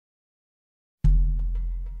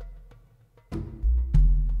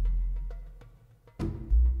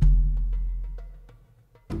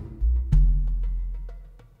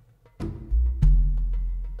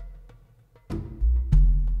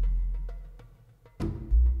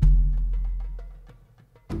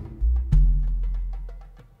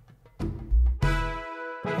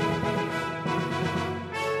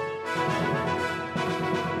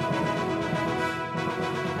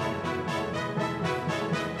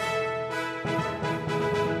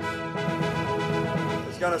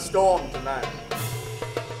gonna storm tonight.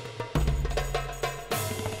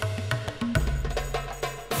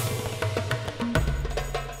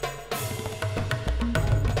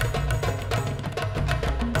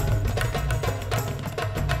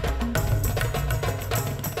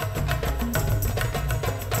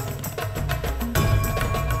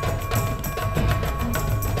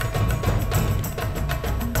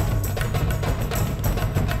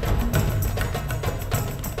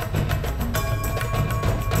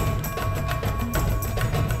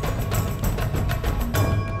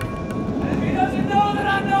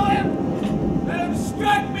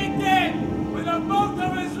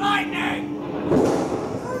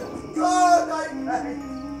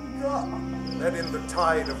 Let in the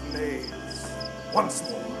tide of knaves once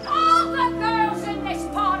more. All the girls in this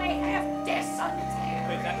party have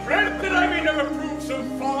dysentery. With that friend that I may never prove so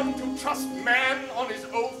fond to trust man on his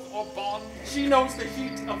oath or bond. She knows the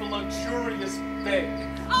heat of a luxurious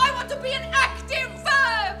bed. I want to be an active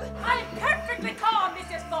verb. I'm perfectly calm,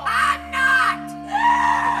 Mrs. Thorne. I'm not.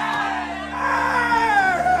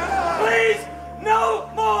 Please, no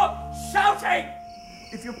more shouting.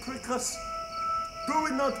 If you prick us, do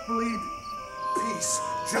we not bleed? Peace,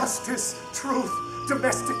 justice, truth,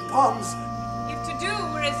 domestic bonds. If to do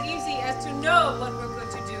were as easy as to know what we're good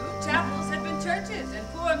to do, chapels had been churches and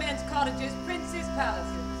poor men's cottages princes'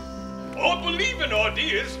 palaces. Or believe in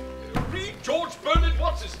ideas. Read George Bernard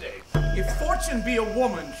What's-his-name. If fortune be a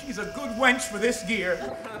woman, she's a good wench for this gear.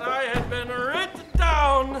 And I had been written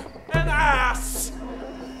down an ass.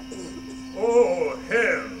 Oh,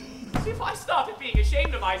 hell. If I started being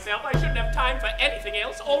ashamed of myself, I shouldn't have time for anything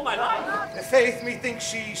else all my life. Faith, methinks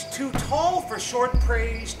she's too tall for short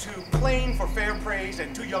praise, too plain for fair praise,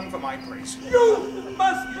 and too young for my praise. You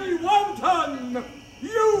must be wanton!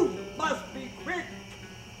 You must be quick!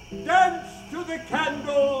 Dance to the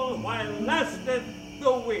candle while lasteth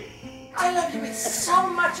the wick. I love you with so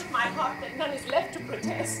much of my heart that none is left to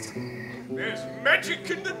protest. There's magic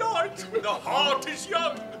in the night when the heart is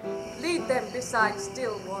young. Lead them beside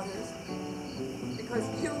still waters, because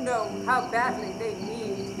you know how badly they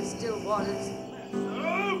need the still waters.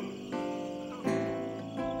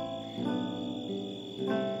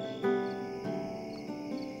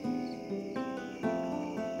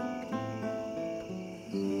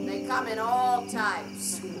 They come in all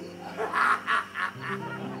types.